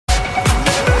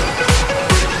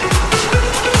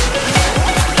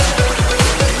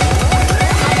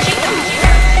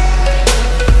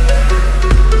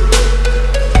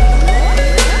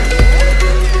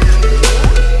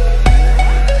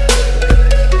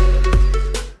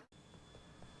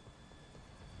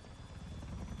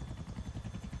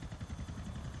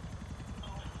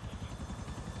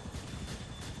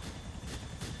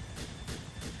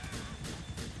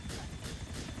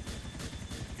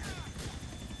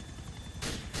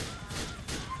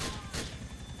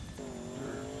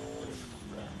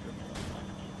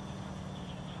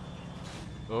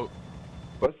Oh.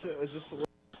 What's it? Is this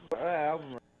what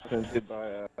album presented by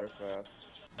Aircraft?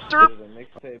 Derp. Is it a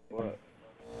mixtape? What?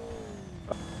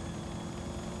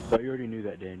 Thought you already knew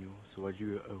that, Daniel. So why'd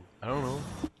you? Oh. I don't know.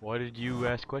 Why did you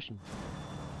ask questions?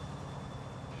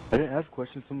 I didn't ask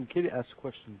questions. Some kid asked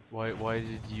questions. Why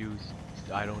did you?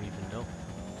 I don't even know.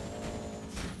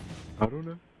 I don't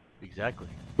know. Exactly.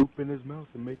 Poop in his mouth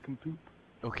and make him poop.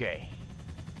 Okay.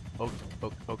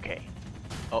 Okay.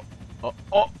 Oh!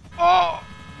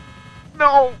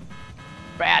 No!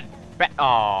 Bad.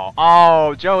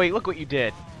 Oh, Joey, look what you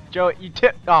did. Joey, you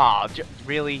tipped. Oh,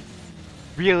 really?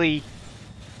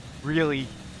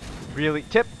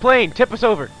 Tip, plane, tip us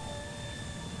over.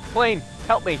 Plane,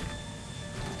 help me.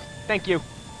 Thank you.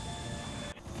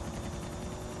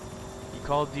 He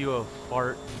called you a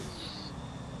fart.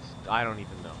 I don't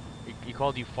even know. He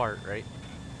called you fart, right?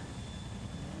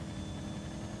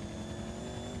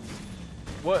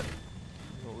 What?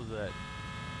 What was that?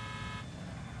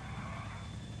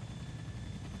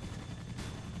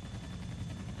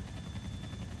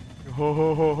 Oh.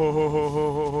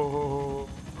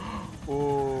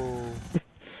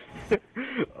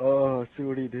 Oh, see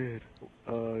what he did.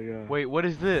 Oh, yeah. Wait, what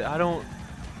is this? I don't...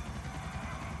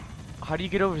 How do you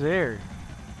get over there?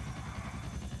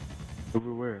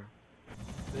 Over where?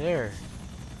 There.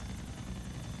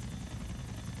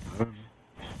 I don't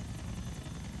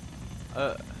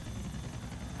know.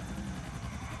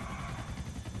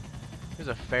 There's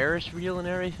a Ferris wheel and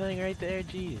everything right there,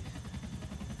 jeez.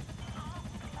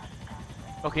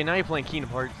 Okay, now you're playing Kingdom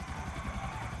Hearts.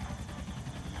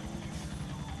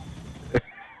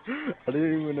 I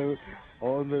didn't even know.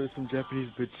 All I know is some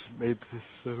Japanese bitch made this,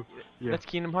 so yeah. That's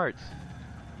Kingdom Hearts.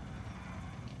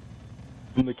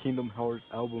 From the Kingdom Hearts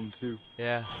album too.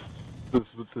 Yeah. That's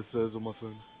what this says on my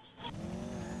phone.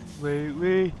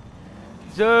 Wait.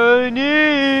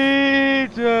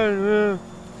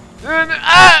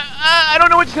 I don't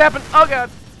know what just happened. Oh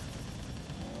god.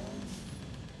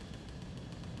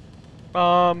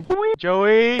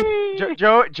 Joey.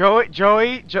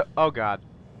 Oh god.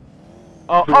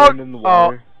 In the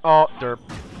water. Oh, derp.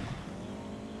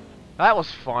 That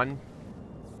was fun.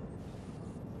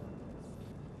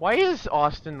 Why is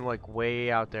Austin like way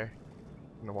out there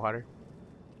in the water?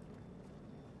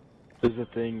 There's a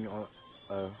thing on,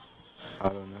 I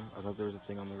don't know. I thought there was a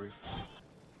thing on the roof.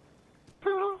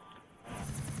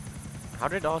 How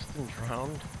did Austin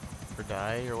drown? Or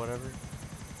die or whatever?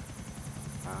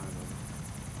 I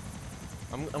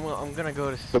don't know. I'm gonna go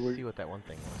to see what that one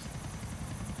thing was.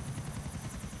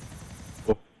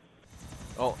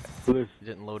 Oh, it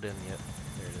didn't load in yet.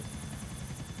 There it is.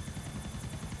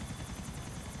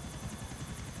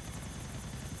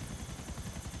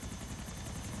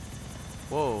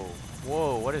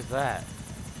 Whoa, what is that?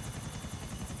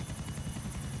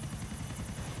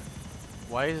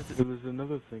 Why is There was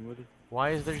another thing with it. Why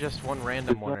is there just one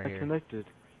random It's one not right here? connected.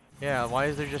 Yeah, why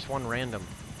is there just one random?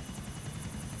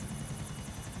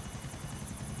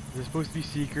 Is this supposed to be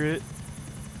secret?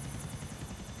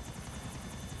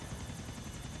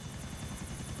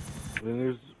 Then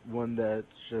there's one that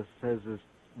just has this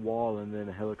wall and then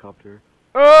a helicopter.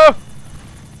 Oh!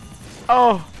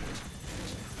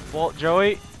 Well,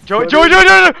 Joey, no!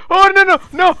 Oh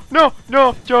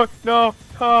no, Joey, no,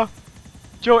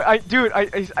 Joey, dude,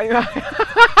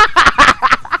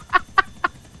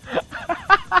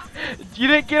 you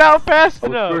didn't get out fast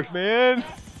enough, man.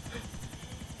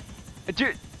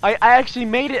 Dude, I actually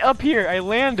made it up here. I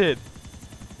landed.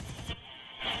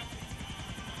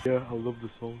 Yeah, I love the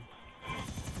song.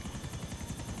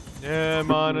 Yeah, I'm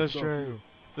on a string.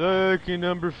 Lucky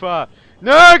number 5.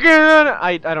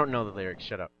 I don't know the lyrics.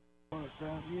 Shut up. Never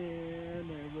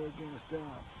gonna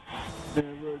stop.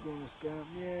 Never gonna stop.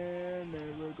 Yeah,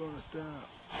 never gonna stop.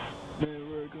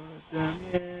 Never gonna stop.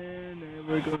 Yeah,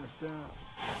 never gonna stop.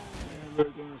 Never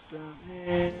gonna stop.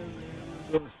 Yeah,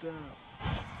 never gonna stop.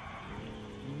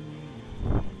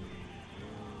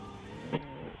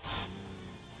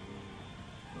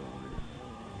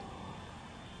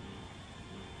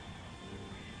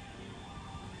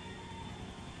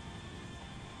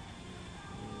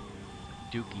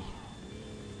 Dookie.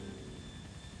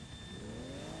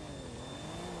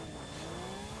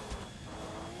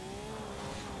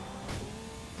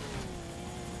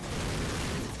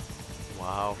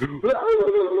 Wow.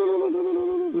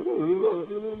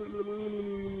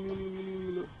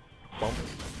 Bump.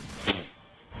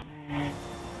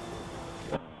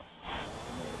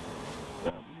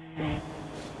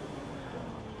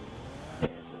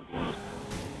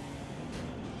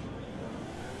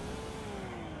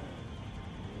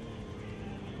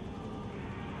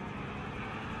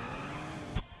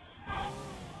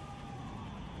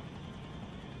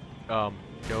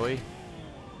 Joey?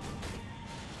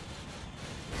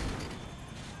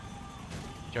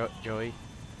 Joey?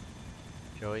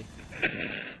 Joey?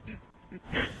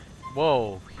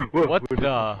 Whoa! What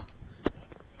the?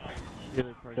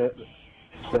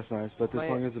 That's nice, but this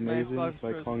song is amazing. It's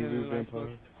by Kung Fu Vampire.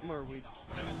 More weed.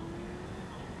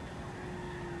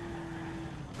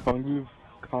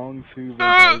 Kung Fu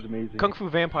Vampire is amazing. Kung Fu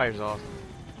Vampire's awesome.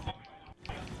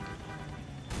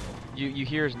 You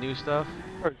hear his new stuff?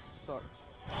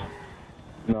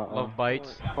 Love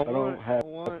Bites? I don't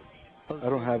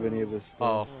have any of this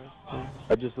stuff. Oh.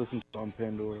 I just listen to it on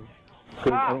Pandora.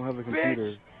 Cause I don't have a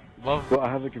computer. Well, I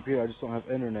have a computer, I just don't have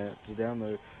internet to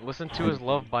download. Listen to his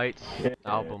Love Bites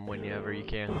album whenever you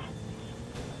can.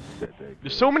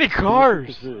 There's so many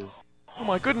cars! Oh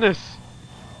my goodness!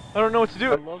 I don't know what to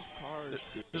do. I love cars.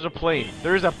 There's a plane.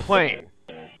 There's a plane!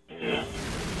 There's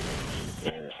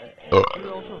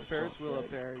also a Ferris wheel up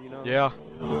there, you know? Yeah.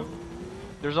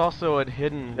 There's also a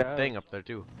hidden thing up there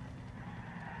too.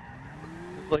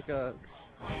 There's like a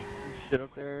shit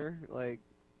up there, like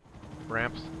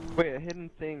ramps. Wait, a hidden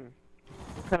thing.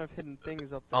 What kind of hidden thing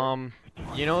is up there?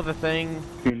 You know the thing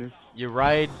you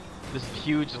ride, this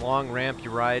huge long ramp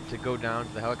you ride to go down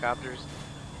to the helicopters?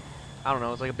 I don't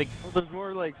know, it's like a big... Well, there's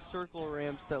more like circle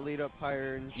ramps that lead up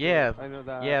higher and shit. Yeah, I know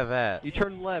that. Yeah, that. You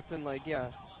turn left and like, yeah,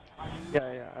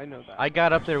 I know that. I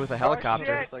got up there with a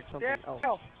helicopter. It's like something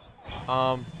else.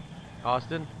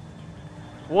 Austin?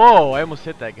 Whoa, I almost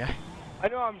hit that guy. I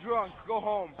know, I'm drunk. Go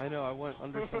home. I know, I went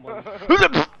under someone.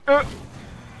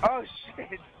 Oh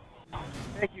shit!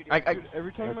 Thank you, dude. Dude,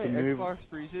 every time my Xbox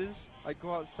freezes, I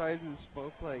go outside and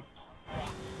smoke like,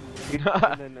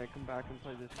 and then I come back and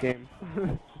play this game.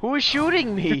 Who is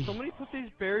shooting me? Dude, somebody put these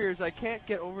barriers. I can't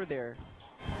get over there.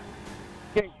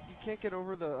 You can't get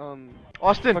over the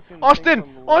Austin! fucking Austin!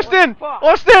 thing on the Austin! wall.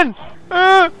 Austin!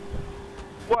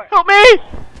 What? Help me!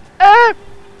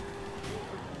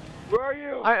 Where are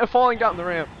you? I am falling down the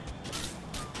ramp.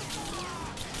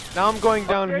 Now I'm going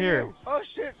down here. Oh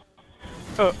shit!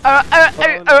 Why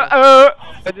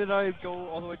did I go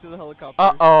all the way to the helicopter?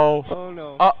 Uh-oh. Oh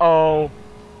no. Uh-oh.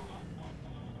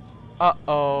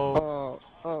 Uh-oh.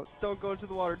 Oh, don't go to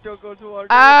the water. Don't go to the water.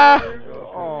 Ah!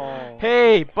 Oh.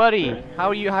 Hey, buddy. How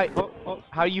are you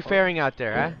how you faring out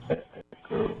there,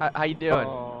 huh? How you doing?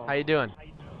 How you doing?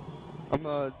 I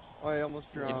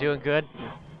almost drowned. You doing good?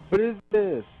 What is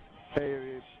this?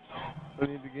 Hey, I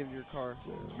need to get in your car.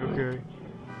 Okay.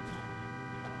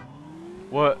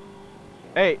 What?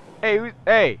 Hey, hey,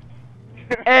 hey!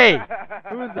 Hey!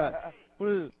 Who is that?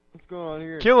 What's going on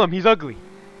here? Kill him, he's ugly.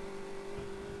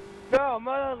 No, I'm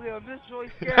not ugly, I'm just really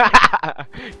scared.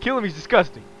 Kill him, he's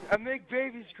disgusting. I make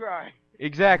babies cry.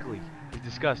 Exactly. He's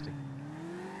disgusting.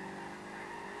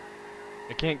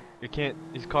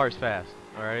 His car's fast,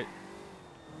 alright?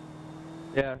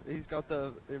 Yeah, he's got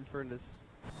the Infernus.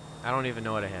 I don't even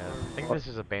know what it has. I think this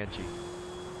is a Banshee.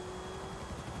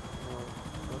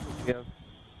 Yeah.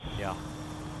 Yeah.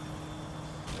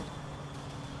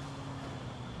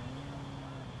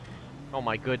 Oh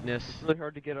my goodness. It's really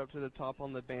hard to get up to the top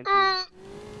on the Banshee.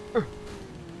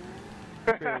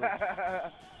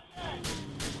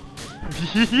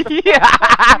 Yeah!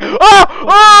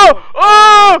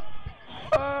 Oh!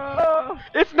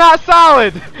 It's not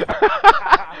solid!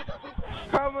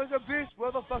 Karma's a bitch,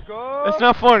 motherfucker! That's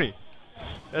not funny.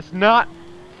 That's not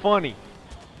funny.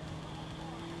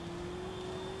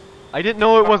 I didn't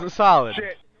know it wasn't solid.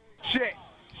 Shit,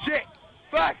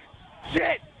 fuck,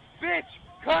 shit, bitch,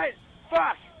 cut,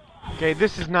 fuck! Okay,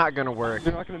 this is not gonna work.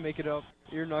 You're not gonna make it up.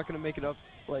 You're not gonna make it up,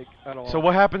 like, at all. So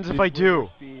what happens if I do?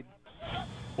 Speed.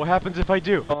 What happens if I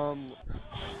do?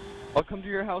 I'll come to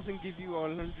your house and give you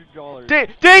 $100. Dang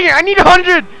it! I need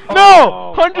 100!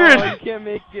 No! 100! Oh, you can't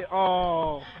make it.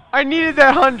 Oh. I needed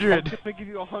that I'm 100. just gonna give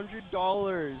you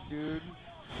 $100, dude.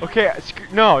 Okay,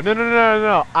 no.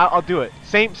 I'll do it.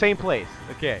 Same place.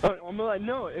 Okay. I'm like,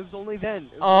 no, it was only then.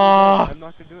 I'm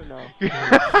not gonna do it now.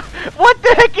 What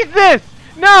the heck is this?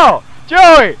 No!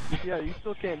 Joey! Yeah, you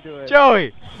still can't do it.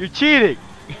 Joey! You're cheating!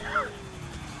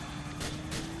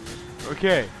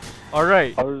 Okay.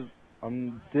 Alright. I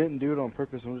didn't do it on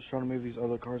purpose. I'm just trying to move these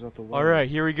other cars out the way. Alright,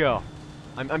 here we go.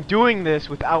 I'm doing this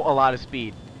without a lot of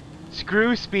speed.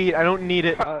 Screw speed, I don't need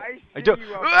it. I don't.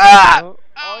 Ah!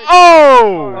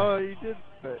 Oh! Oh, you did.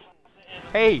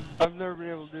 Hey! I've never been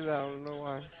able to do that. I don't know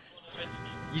why.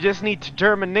 You just need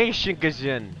determination,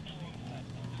 Gazin.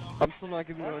 I'm still not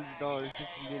giving you $100 just because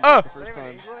you didn't do it the first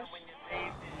time.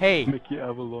 Hey! Mickey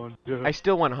Avalon. Yeah. I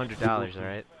still want $100,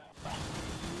 alright?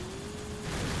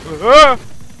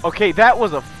 Okay, that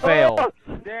was a fail.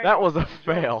 That was a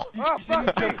fail. Oh,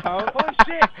 fuck me. Holy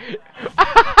shit.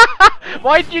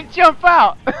 Why'd you jump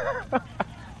out?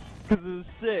 Because it was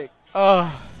sick.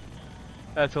 Oh,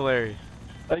 that's hilarious.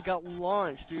 I got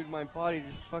launched, dude. My body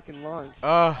just fucking launched.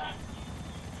 Oh,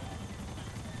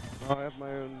 I have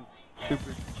my own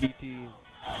super GT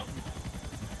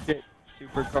shit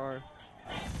supercar.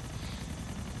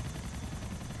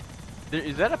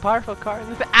 is that a powerful car?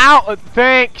 Ow!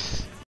 Thanks!